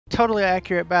Totally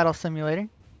Accurate Battle Simulator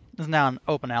is now an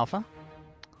open alpha,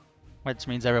 which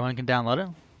means everyone can download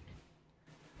it.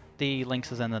 The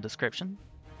links is in the description.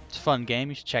 It's a fun game,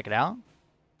 you should check it out.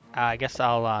 I guess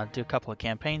I'll do a couple of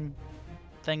campaign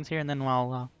things here, and then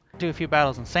I'll do a few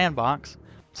battles in sandbox.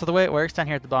 So the way it works, down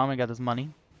here at the bottom I got this money.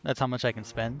 That's how much I can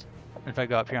spend. If I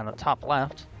go up here on the top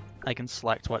left, I can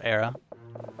select what era,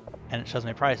 and it shows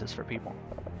me prices for people.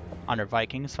 Under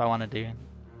Vikings, if I want to do,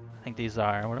 I think these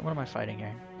are, what am I fighting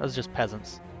here? Those are just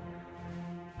peasants.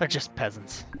 They're just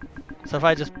peasants. So if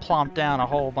I just plomp down a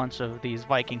whole bunch of these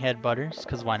Viking headbutters,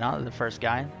 because why not, they're the first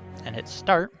guy, and hit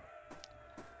start,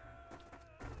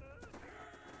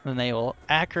 then they will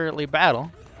accurately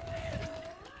battle,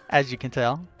 as you can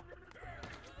tell.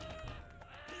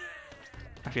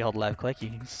 If you hold left click, you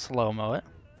can slow-mo it,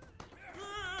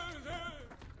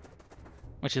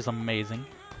 which is amazing.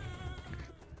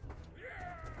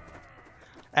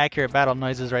 Accurate battle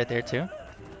noises right there too.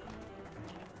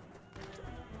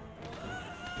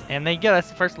 And there you go, that's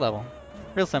the first level.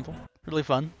 Real simple, really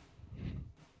fun.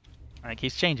 And it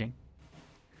keeps changing.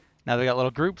 Now they got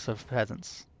little groups of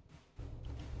peasants.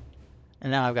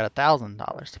 And now I've got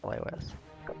 $1,000 to play with.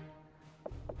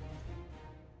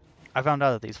 I found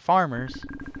out that these farmers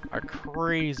are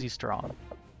crazy strong.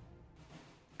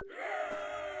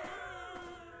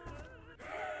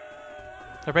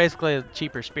 They're basically a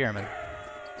cheaper spearmen.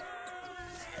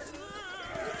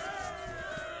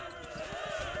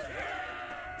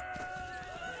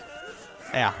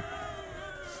 Yeah.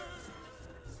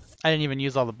 I didn't even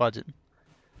use all the budget.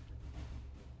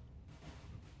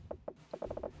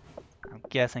 I'm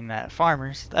guessing that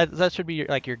farmers, that should be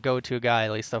like your go-to guy,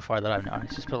 at least so far that I've known.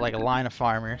 Just put like a line of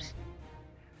farmers.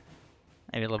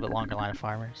 Maybe a little bit longer line of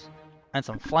farmers. And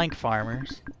some flank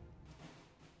farmers.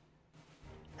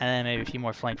 And then maybe a few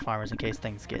more flank farmers in case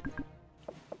things get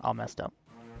all messed up.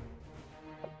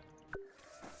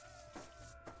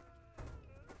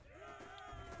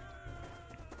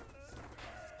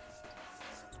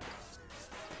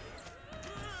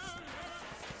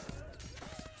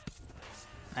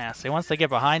 Yeah, so once they get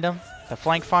behind them, the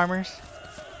flank farmers,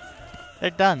 they're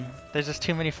done. There's just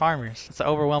too many farmers. It's an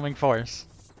overwhelming force.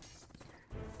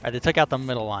 Alright, they took out the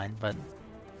middle line, but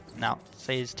now,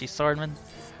 Sage T Swordmen,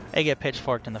 they get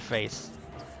pitchforked in the face.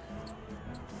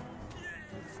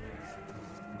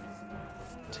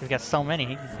 So he's got so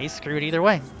many, he's screwed either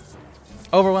way.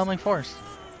 Overwhelming force.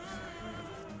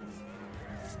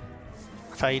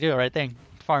 That's how you do it right there.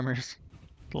 Farmers.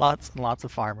 Lots and lots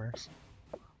of farmers.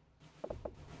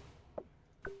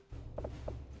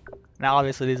 Now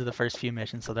obviously these are the first few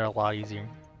missions, so they're a lot easier.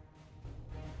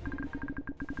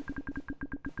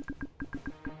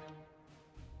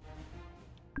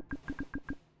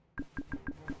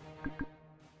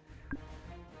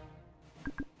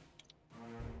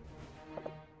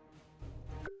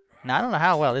 Now I don't know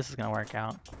how well this is going to work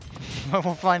out, but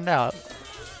we'll find out.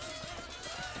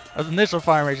 The initial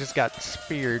farmer just got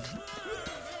speared.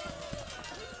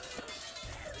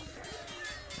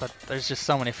 But there's just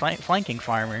so many flanking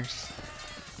farmers.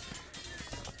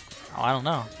 Oh, I don't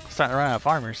know. I'm starting to run out of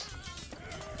farmers.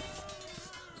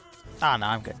 Ah, no,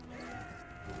 I'm good.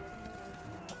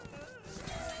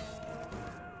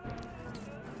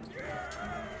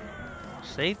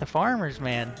 See, the farmers,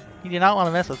 man. You do not want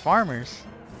to mess with farmers.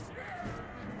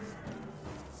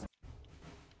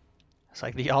 It's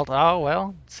like the alt. Oh,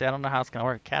 well, see, I don't know how it's going to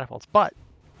work with catapults, but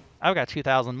I've got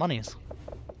 2,000 monies.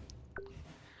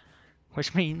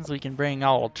 Which means we can bring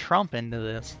old Trump into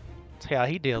this. See how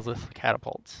he deals with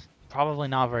catapults. Probably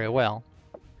not very well.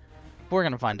 But we're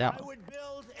gonna find out. I would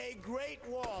build a great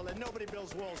wall, and nobody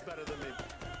builds walls better than me.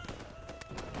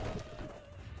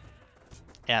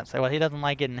 Yeah, so well, he doesn't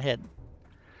like getting hit.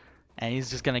 And he's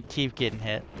just gonna keep getting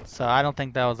hit. So I don't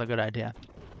think that was a good idea.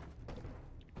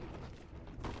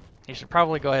 He should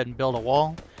probably go ahead and build a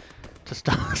wall to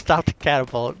stop the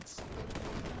catapults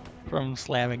from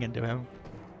slamming into him.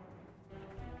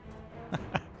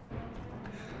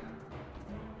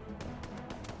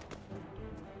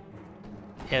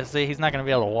 Yeah, see, he's not going to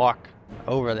be able to walk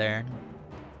over there.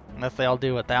 Unless they all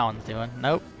do what that one's doing.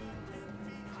 Nope.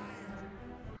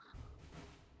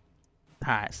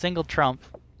 Alright, single Trump.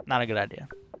 Not a good idea.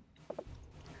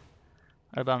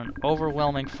 What about an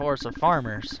overwhelming force of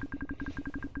farmers?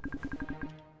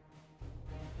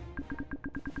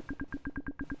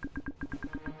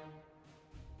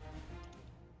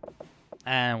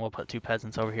 And we'll put 2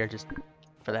 peasants over here just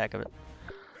for the heck of it.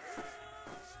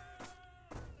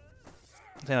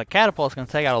 See, the catapult's going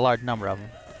to take out a large number of them.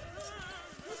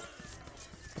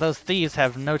 Those thieves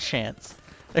have no chance.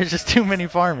 There's just too many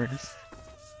farmers.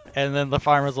 And then the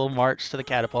farmers will march to the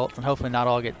catapults and hopefully not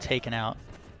all get taken out.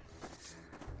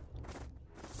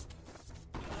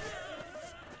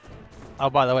 Oh,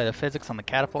 by the way, the physics on the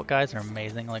catapult guys are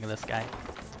amazing. Look at this guy.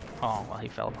 Oh, well, he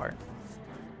fell apart.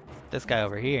 This guy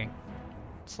over here.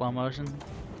 Slow motion.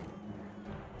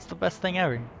 It's the best thing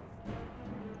ever.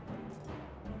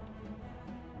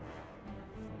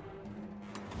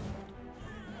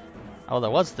 Oh,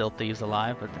 there was still thieves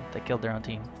alive, but they killed their own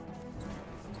team.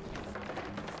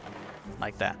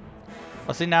 Like that.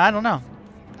 Well, see, now I don't know.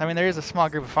 I mean, there is a small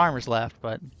group of farmers left,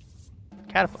 but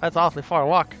that's awfully far to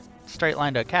walk straight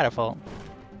line to a catapult.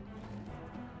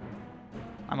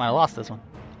 I might have lost this one.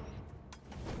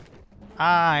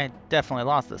 I definitely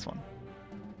lost this one.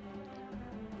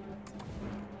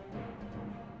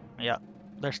 Yep,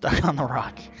 they're stuck on the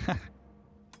rock.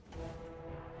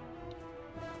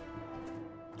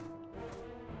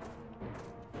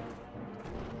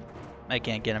 They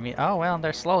can't get him. Oh, well,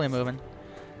 they're slowly moving.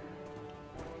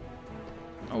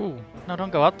 Oh, no,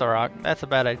 don't go up the rock. That's a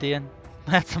bad idea.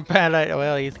 That's a bad idea.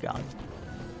 Well, he's gone.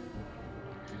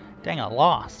 Dang, I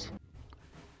lost.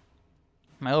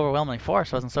 My overwhelming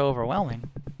force wasn't so overwhelming.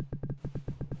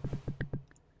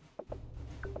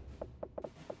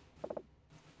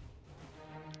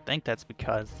 I think that's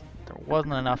because there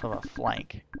wasn't enough of a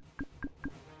flank.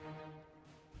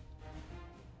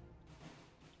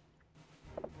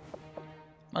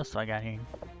 What else do I got here?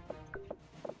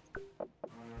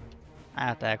 I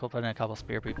have to tackle, put in a couple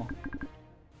spear people.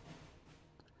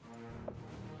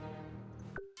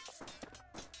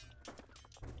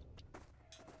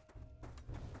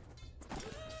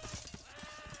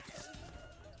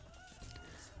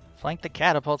 Flank the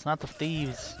catapults, not the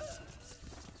thieves.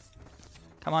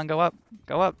 Come on, go up.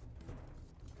 Go up.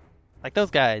 Like those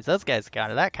guys. Those guys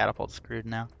got it. That catapult's screwed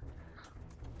now.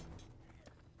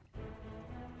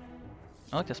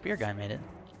 Oh, look, the spear guy made it.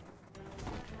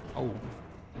 Oh.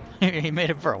 He made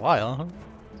it for a while.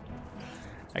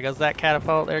 There goes that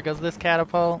catapult. There goes this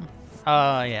catapult.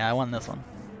 Oh, yeah, I won this one.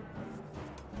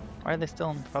 Why are they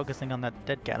still focusing on that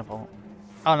dead catapult?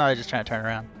 Oh, no, they're just trying to turn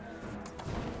around.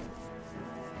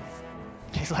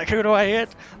 He's like, who do I hit?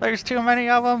 There's too many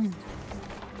of them.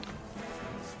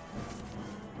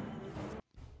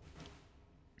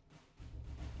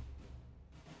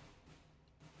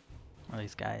 What are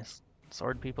these guys?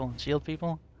 Sword people and shield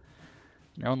people?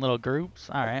 Their own little groups?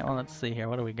 Alright, well, let's see here.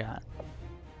 What do we got?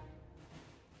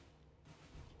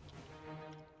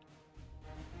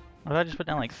 What if I just put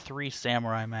down like 3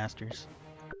 samurai masters?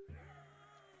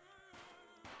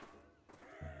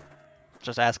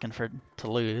 Just asking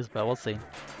to lose, but we'll see.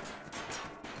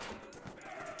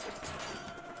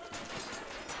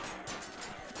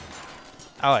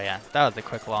 Oh yeah, that was a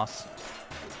quick loss.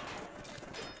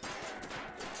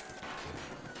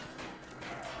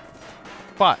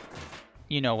 But,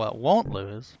 you know what won't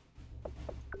lose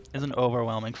is an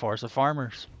overwhelming force of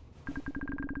farmers.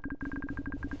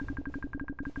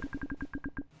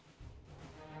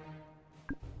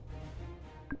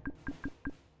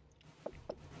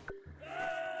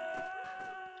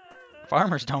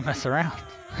 Farmers don't mess around.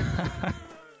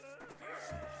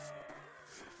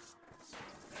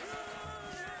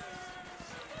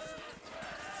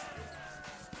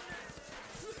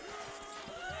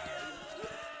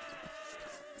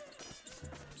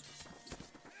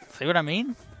 See what I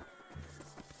mean?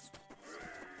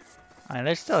 I mean,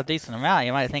 there's still a decent amount.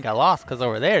 You might think I lost because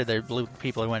over there, the blue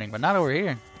people are winning, but not over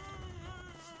here.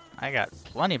 I got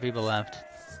plenty of people left.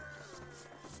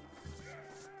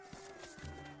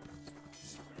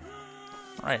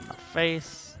 Right in the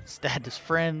face. Stabbed his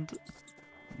friend.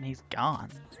 And he's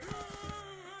gone.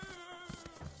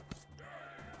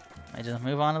 I just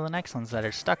move on to the next ones that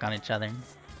are stuck on each other.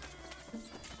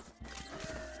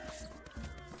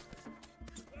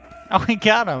 Oh, he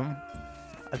got him!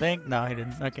 I think? No, he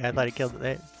didn't. Okay, I thought he killed it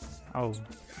there. Oh.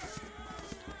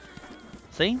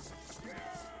 See?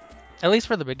 At least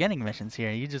for the beginning missions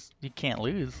here, you can't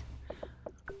lose.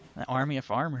 An army of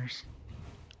farmers.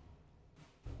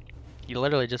 You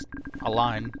literally just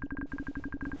align.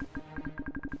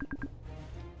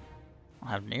 I'll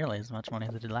have nearly as much money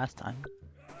as I did last time.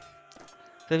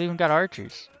 They've even got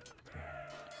archers.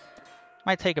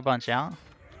 Might take a bunch out.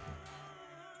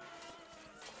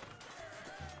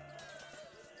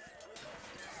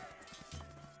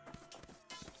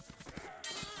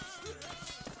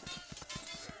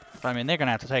 But I mean, they're gonna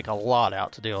have to take a lot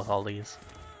out to deal with all these.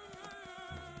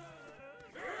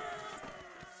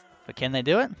 But can they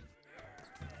do it?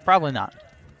 Probably not.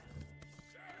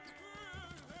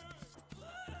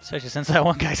 Especially since that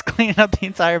one guy's cleaning up the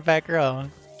entire back row.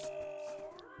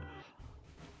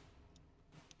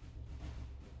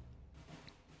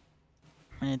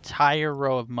 An entire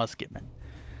row of musketmen.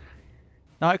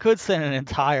 Now I could send an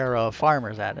entire row of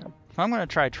farmers at him. So I'm gonna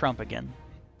try Trump again.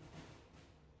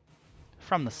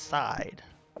 from the side.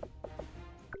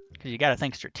 Because you gotta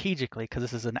think strategically, because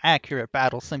this is an accurate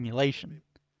battle simulation.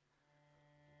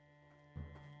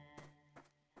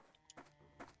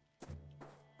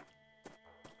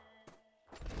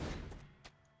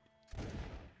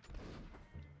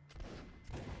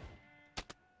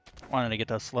 Wanted to get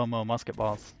those slow-mo musket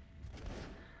balls.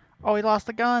 Oh, he lost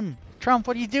the gun! Trump,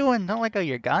 what are you doing? Don't let go of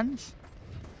your guns!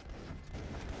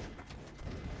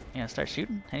 You gonna start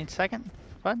shooting any second?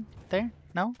 Bud? There?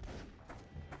 No?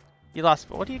 You lost.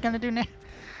 What are you gonna do now?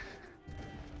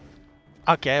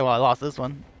 Okay, well, I lost this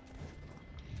one.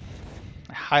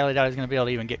 I highly doubt he's gonna be able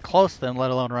to even get close to them,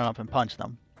 let alone run up and punch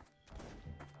them.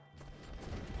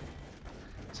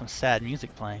 Some sad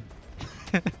music playing.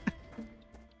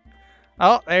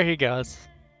 Oh, there he goes.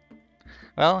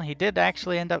 Well, he did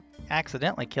actually end up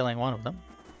accidentally killing one of them.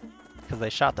 Because they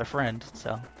shot their friend,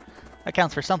 so that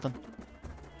counts for something.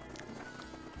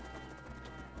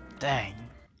 Dang.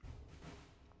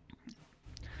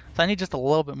 So I need just a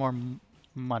little bit more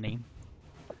money.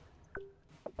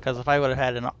 Because if I would have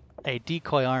had a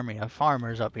decoy army of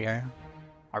farmers up here,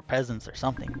 or peasants or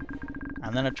something,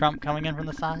 and then a Trump coming in from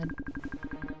the side,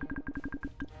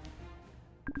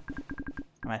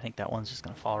 I think that one's just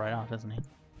going to fall right off, isn't he?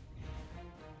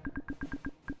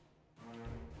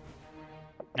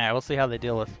 Alright, we'll see how they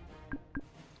deal with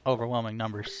overwhelming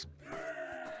numbers.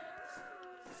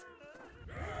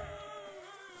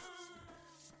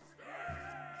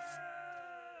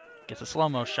 Gets a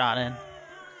slow-mo shot in.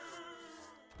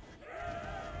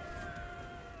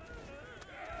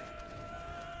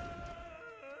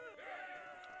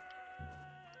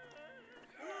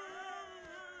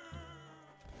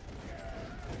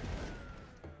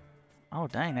 Oh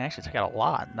dang, they actually took out a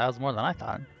lot. That was more than I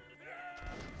thought.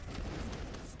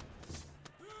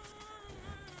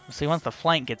 See, once the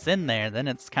flank gets in there, then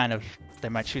it's kind of, they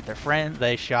might shoot their friends.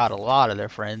 They shot a lot of their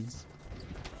friends.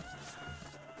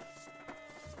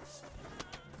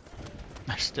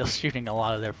 They're still shooting a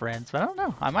lot of their friends, but I don't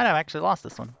know. I might have actually lost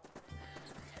this one.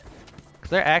 Because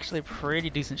they're actually pretty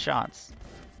decent shots.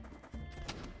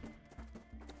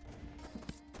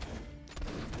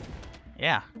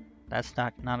 Yeah, that's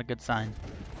not a good sign.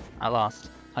 I lost.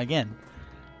 Again.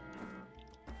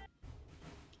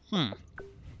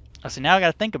 So now I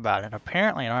gotta think about it.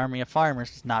 Apparently an army of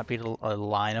farmers does not beat a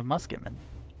line of musketmen.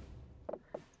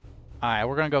 Alright,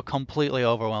 we're gonna go completely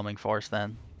overwhelming force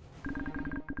then.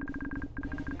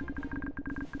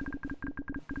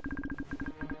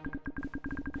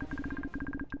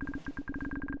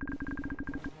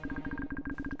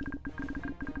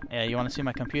 Yeah, you wanna see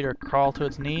my computer crawl to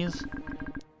its knees?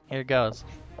 Here it goes.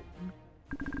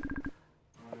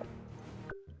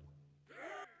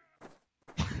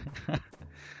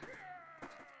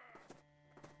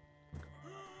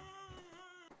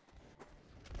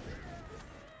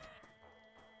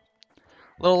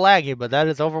 A little laggy, but that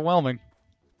is overwhelming.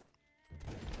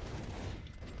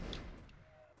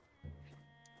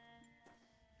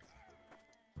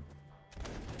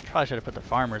 Probably should have put the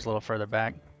farmers a little further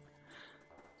back.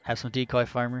 Have some decoy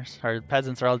farmers. Our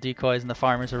peasants are all decoys and the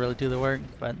farmers will really do the work,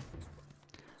 but...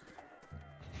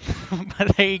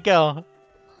 but there you go.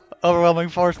 Overwhelming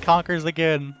force conquers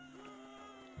again.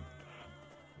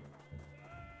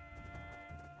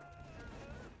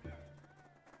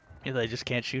 Yeah, they just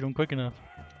can't shoot them quick enough.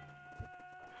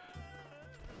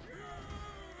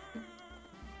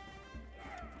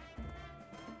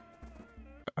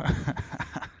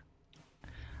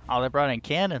 Oh, they brought in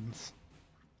cannons.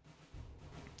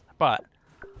 But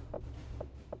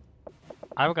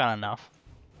I've got enough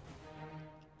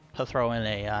to throw in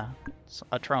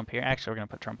a Trump here. Actually, we're gonna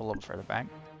put Trump a little further back.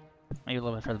 Maybe a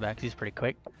little bit further back, 'cause he's pretty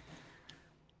quick.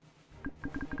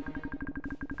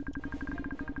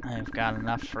 I've got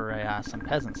enough for some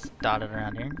peasants dotted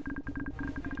around here.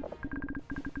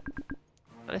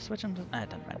 Did I switch them to... Nah, it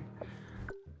doesn't matter.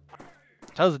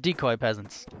 Those are decoy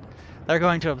peasants. They're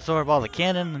going to absorb all the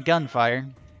cannon and gunfire,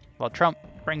 while Trump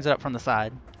brings it up from the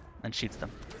side and shoots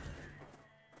them.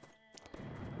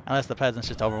 Unless the peasants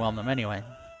just overwhelm them anyway.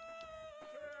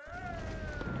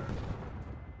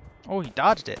 Oh, he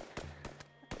dodged it.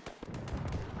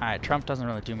 Alright, Trump doesn't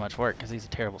really do much work because he's a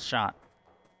terrible shot.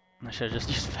 I should have just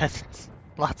used peasants.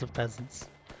 Lots of peasants.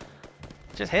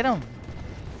 Just hit him!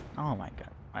 Oh my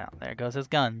god. Well, there goes his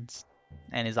guns.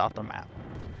 And he's off the map.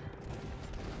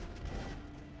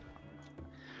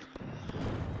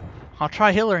 I'll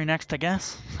try Hillary next, I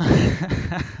guess.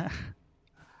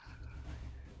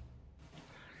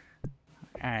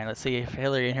 Alright, let's see if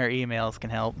Hillary and her emails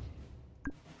can help.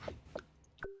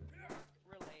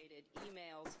 Related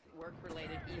emails,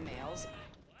 work-related emails,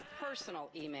 personal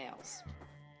emails.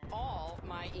 all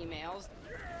my emails.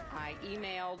 I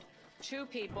emailed 2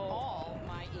 people all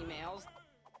my emails.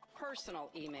 Personal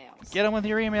emails. Get him with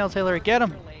your emails, Hillary. Get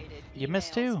him. Work-related You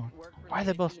missed emails, too. Why are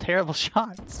they work-related both emails. terrible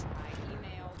shots? I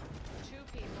emailed 2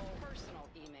 people personal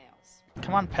emails.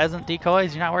 Come on, peasant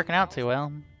decoys. You're not working out too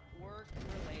well.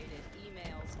 Work-related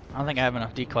emails. I don't think I have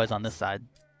enough decoys on this side.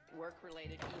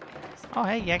 Work-related emails. Oh,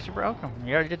 hey, you actually broke them.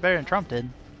 You already did better than Trump did.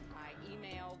 I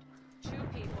emailed 2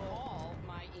 people all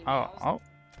my Oh, emails. oh.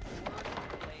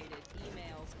 Work-related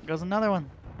emails. Goes another one.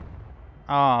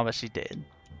 Oh, but she did.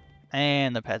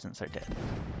 And the peasants are dead.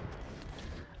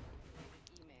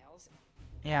 Emails.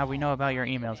 Yeah, we know about your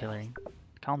emails, Hillary.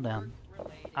 Calm down.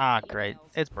 Work-related Ah, great. emails.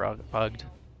 It's bugged. 2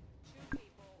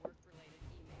 people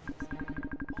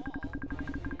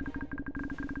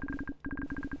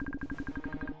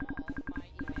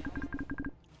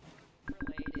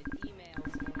work-related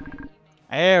emails.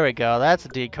 There we go. That's a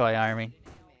decoy army.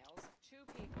 2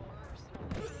 people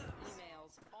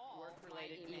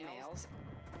work-related emails.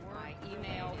 I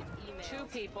emailed 2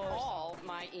 people all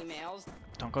my emails.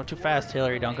 Don't go too fast,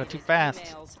 Hillary. Don't go too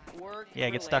fast. Yeah,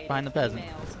 get stuck behind the peasant.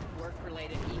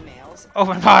 Work-related emails.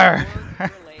 Open fire!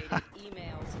 Work-related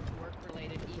emails.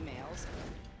 Work-related emails.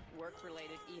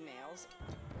 Work-related emails.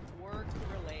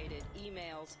 Work-related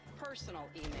emails. Personal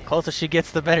emails. Closer she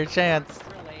gets, the better chance.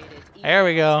 Work-related There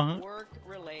we emails. go.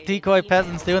 Work-related Decoy emails.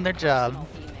 peasants doing their job. Personal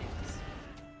emails.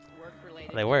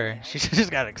 Work-related They were. emails. She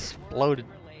just got exploded.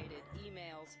 Work-related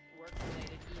emails.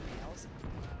 Work-related emails.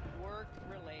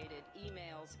 Work-related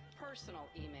emails. Personal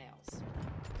emails.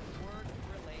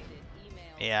 Work-related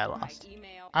emails. Yeah, I lost. My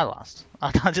email. I lost.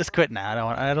 I'll just quit now.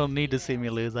 I don't need to see me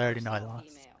lose. I already know I lost.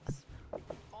 Emails.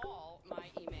 All my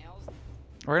emails.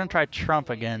 We're gonna try Trump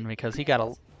again because he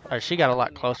got she got a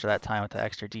lot closer that time with the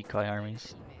extra decoy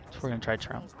armies. So we're gonna try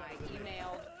Trump. I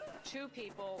emailed 2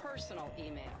 people personal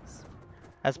emails.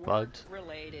 That's bugged.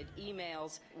 Work-related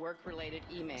emails. Work-related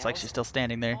emails. It's like she's still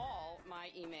standing there. All my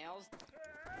emails.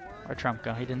 Where'd Trump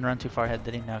go? He didn't run too far ahead,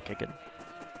 did he? No, okay, good.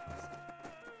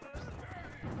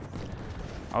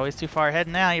 Oh, he's too far ahead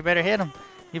now. You better hit him.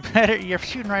 You're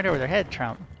shooting right over their head,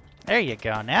 Trump. There you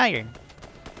go. Now you're...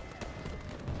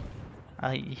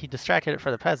 he distracted it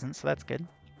for the peasants, so that's good.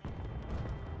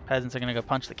 Peasants are gonna go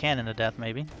punch the cannon to death,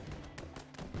 maybe.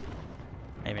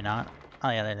 Maybe not. Oh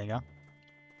yeah, there they go.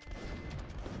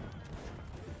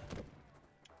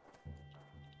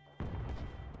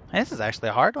 Hey, this is actually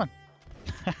a hard one.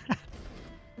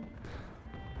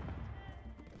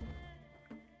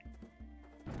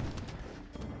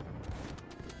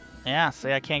 Yeah,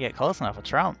 see, I can't get close enough with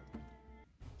Trump.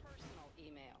 Personal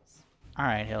emails.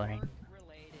 Alright, Hillary.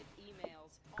 Work-related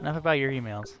emails. Enough about your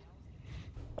emails.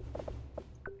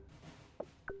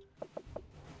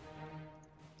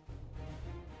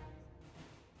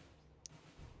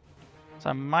 So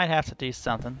I might have to do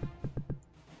something.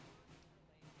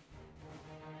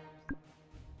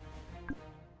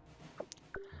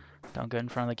 Don't get in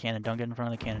front of the cannon, don't get in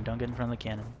front of the cannon, don't get in front of the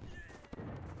cannon.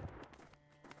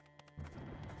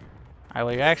 Alright,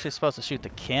 well, you're actually supposed to shoot the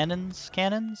cannons?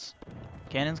 Cannons?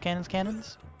 Cannons, cannons,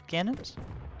 cannons? Cannons?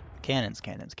 Cannons,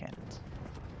 cannons, cannons.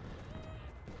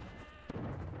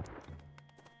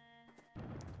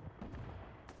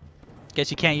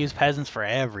 Guess you can't use peasants for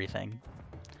everything.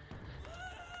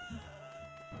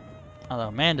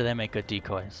 Although, man, do they make good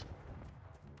decoys.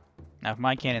 Now, if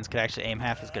my cannons could actually aim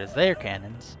half as good as their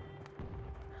cannons...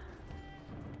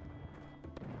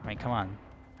 I mean, come on.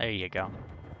 There you go.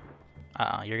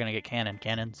 Uh-oh, you're gonna get cannon.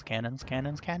 Cannons, cannons,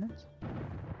 cannons, cannons.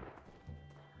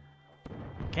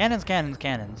 Cannons, cannons,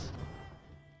 cannons.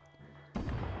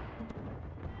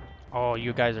 Oh,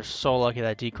 you guys are so lucky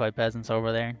that decoy peasant's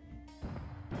over there.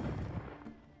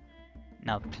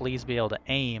 Now, please be able to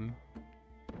aim.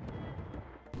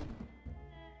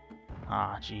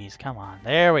 Ah, oh, jeez, come on.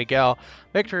 There we go.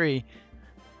 Victory!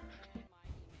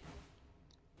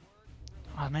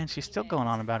 Oh man, she's still going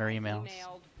on about her emails.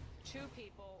 Emailed 2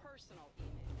 people personal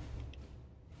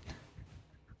email.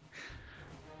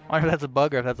 I wonder if that's a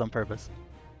bug or if that's on purpose.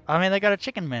 I mean, they got a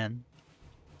chicken man.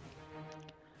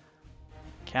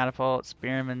 Catapult,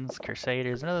 spearmen,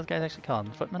 crusaders. What are those guys actually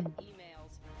called? Footmen?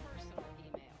 Emails. Personal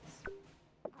emails.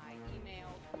 I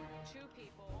emailed 2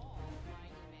 people all my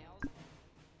emails.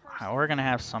 Alright, we're gonna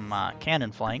have some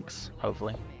cannon flanks,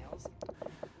 hopefully. Emails.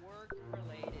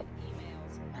 Work-related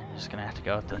emails. Just gonna have to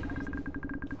go with the...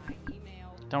 I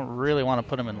emailed Don't really want to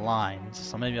put them in lines,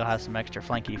 so maybe I'll have some extra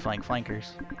flanky flank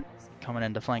flankers coming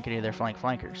in to flankety their flank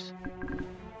flankers.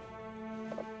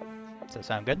 Does that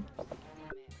sound good?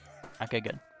 Okay,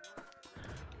 good.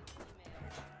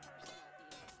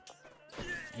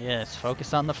 Yes,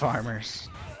 focus on the farmers.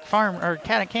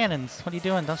 cannons. What are you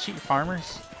doing? Don't shoot your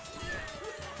farmers.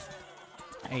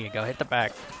 There you go. Hit the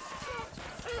back.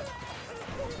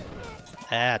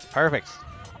 That's perfect.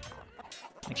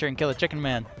 Make sure you can kill the chicken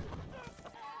man.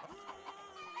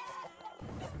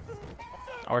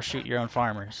 Or shoot your own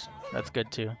farmers. That's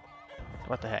good too.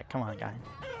 What the heck? Come on, guy.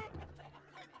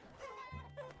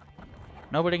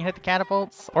 Nobody can hit the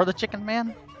catapults or the chicken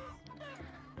man?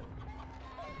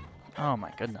 Oh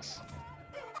my goodness.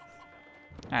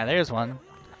 Alright, there's one.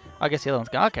 I guess the other one's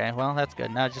gone. Okay, well, that's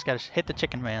good. Now I just gotta hit the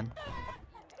chicken man.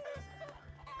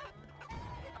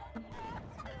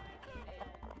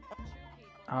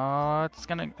 Oh, it's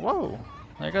gonna... Whoa!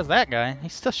 There goes that guy.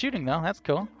 He's still shooting, though. That's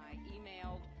cool. I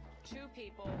emailed 2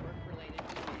 people work-related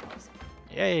emails.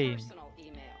 Yay! Personal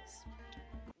emails.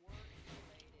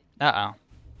 Uh-oh.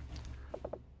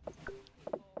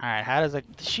 Alright, how does it...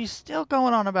 She's still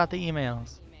going on about the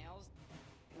emails. Emails,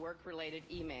 work-related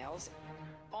emails.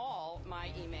 All my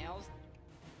emails,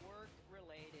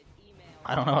 work-related emails.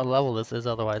 I don't know what level this is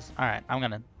otherwise. Alright, I'm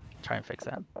gonna try and fix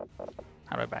that.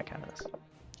 How do I back out of this?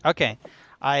 Okay,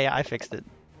 I fixed it.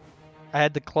 I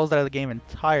had to close out of the game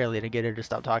entirely to get her to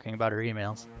stop talking about her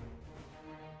emails.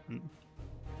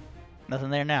 Nothing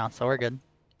there now, so we're good.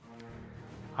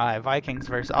 Alright, Vikings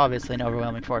versus obviously an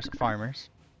overwhelming force of farmers.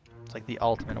 It's like the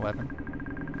ultimate weapon.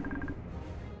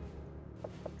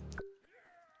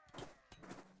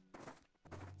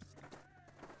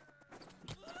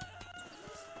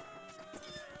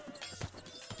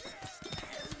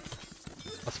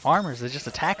 Those farmers, they just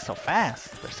attack so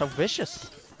fast. They're so vicious.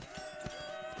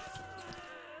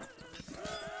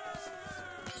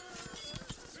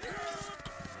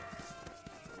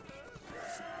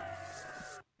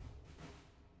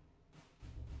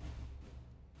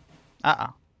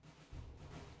 Uh-oh.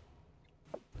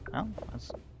 Oh,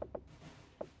 that's...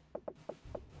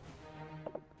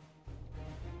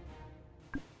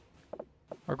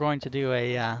 We're going to do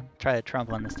a, try a Trump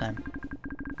one this time.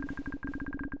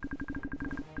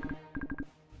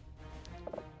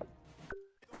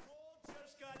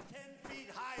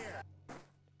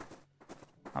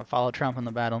 I'll follow Trump in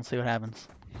the battle and see what happens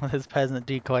with his peasant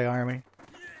decoy army.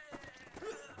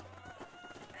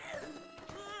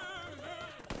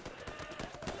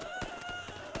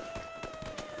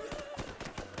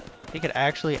 If he could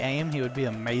actually aim, he would be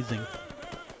amazing.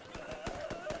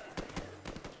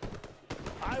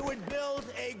 I would build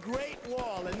a great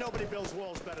wall, and nobody builds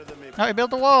walls better than me. Oh, he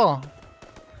built a wall!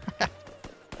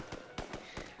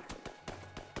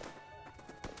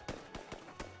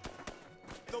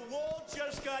 The wall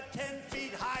just got 10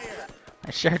 feet higher.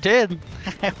 I sure did.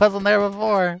 I wasn't there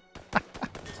before.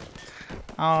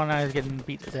 Oh, now he's getting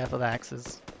beat to death with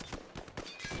axes.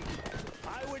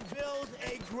 I would build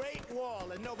a great wall,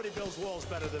 and nobody builds walls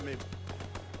better than me.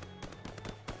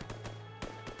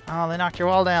 Oh, they knocked your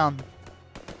wall down.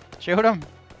 Shoot him.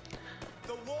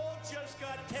 The wall just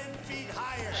got 10 feet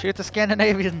higher. Shoot the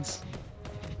Scandinavians.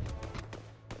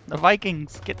 The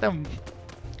Vikings. Get them.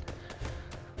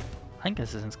 I think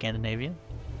this is in Scandinavia.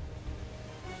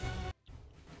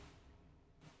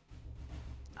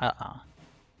 Uh-oh.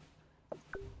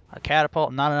 A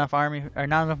catapult, not enough army, or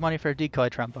not enough money for a decoy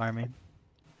Trump army.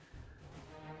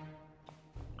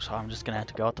 So I'm just gonna have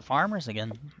to go with the farmers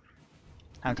again.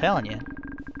 I'm telling you.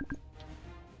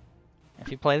 If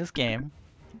you play this game,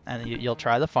 and you'll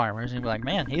try the farmers, and you'll be like,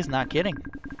 man, he's not kidding.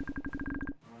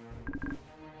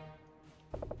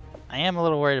 I am a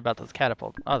little worried about those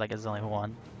catapults. Oh, that guy's only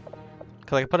one.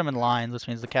 Because I can put them in lines, which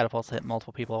means the catapults hit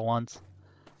multiple people at once.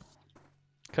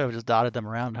 Could have just dotted them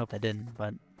around and hope they didn't,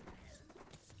 but...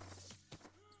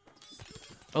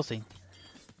 We'll see.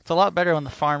 It's a lot better when the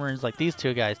farmers, like these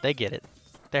two guys, they get it.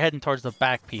 They're heading towards the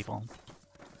back people.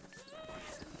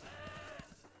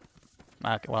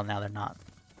 Okay, well now they're not.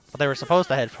 But they were supposed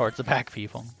to head towards the back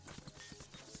people.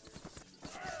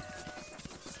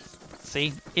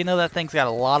 See? Even though that thing's got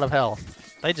a lot of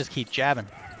health, they just keep jabbing.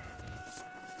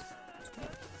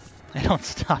 They don't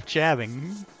stop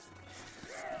jabbing.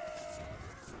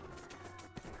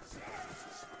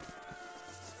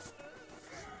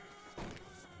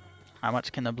 How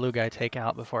much can the blue guy take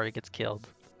out before he gets killed?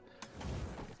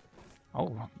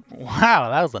 Oh, wow,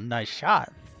 that was a nice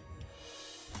shot.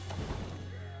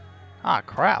 Ah,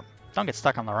 crap. Don't get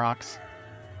stuck on the rocks.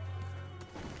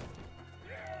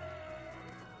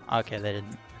 Okay, they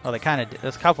didn't. Well, they kind of did.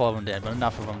 There's a couple of them did, but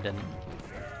enough of them didn't.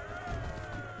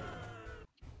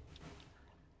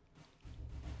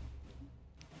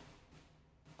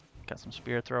 Got some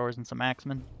spear throwers and some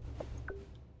axemen.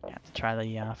 Have to try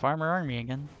the farmer army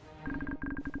again.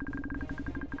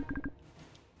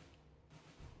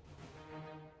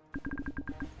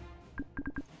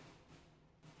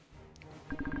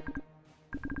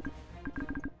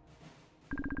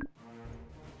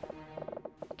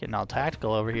 Getting all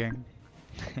tactical over here.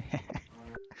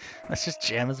 Let's just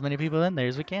jam as many people in there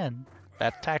as we can.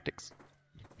 That's tactics.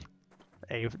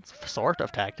 A sort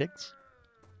of tactics.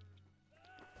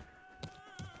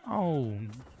 Oh.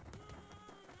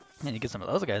 I need to get some of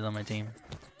those guys on my team.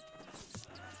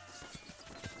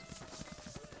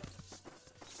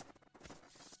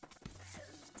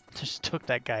 Just took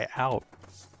that guy out.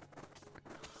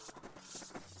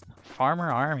 Farmer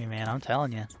army, man, I'm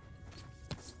telling you.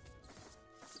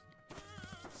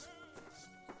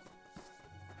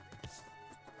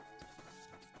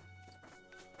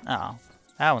 Oh,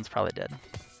 that one's probably dead.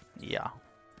 Yeah.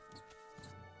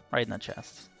 Right in the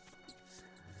chest.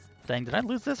 Dang, did I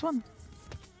lose this one?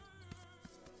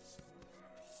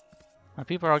 My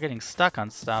people are all getting stuck on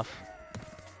stuff.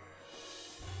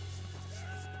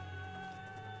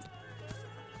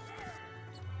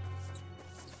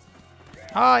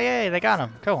 Oh, yay, they got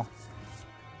him. Cool.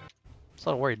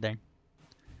 So worried there.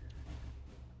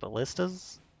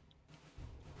 Ballistas?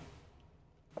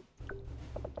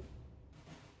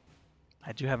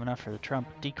 I do have enough for the Trump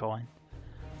decoy.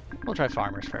 We'll try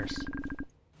farmers first.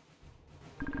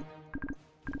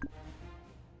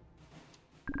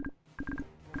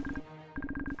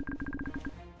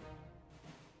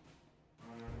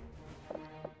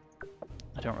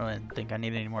 I don't really think I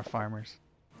need any more farmers.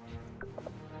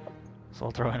 So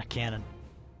I'll throw in a cannon.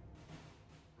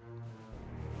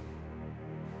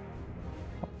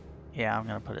 Yeah, I'm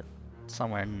gonna put it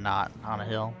somewhere not on a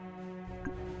hill.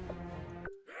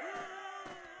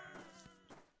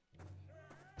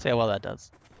 See how well that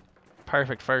does.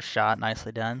 Perfect first shot,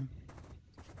 nicely done.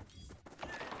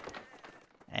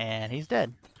 And he's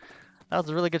dead. That was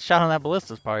a really good shot on that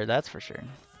ballista's part, that's for sure.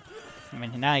 I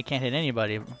mean, now he can't hit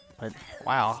anybody, but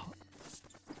wow.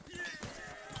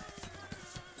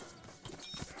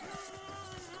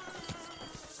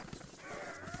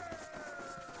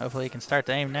 Hopefully he can start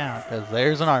to aim now, because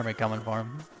there's an army coming for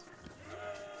him.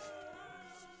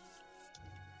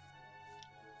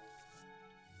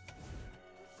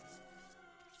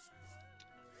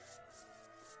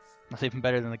 That's even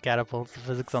better than the catapults, the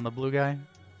physics on the blue guy.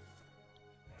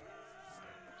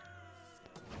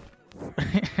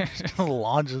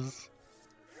 Launches.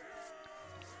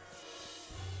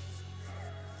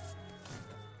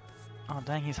 Oh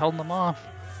dang, he's holding them off.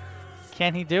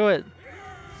 Can he do it?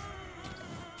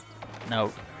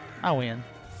 No. I win.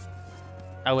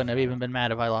 I wouldn't have even been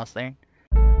mad if I lost there.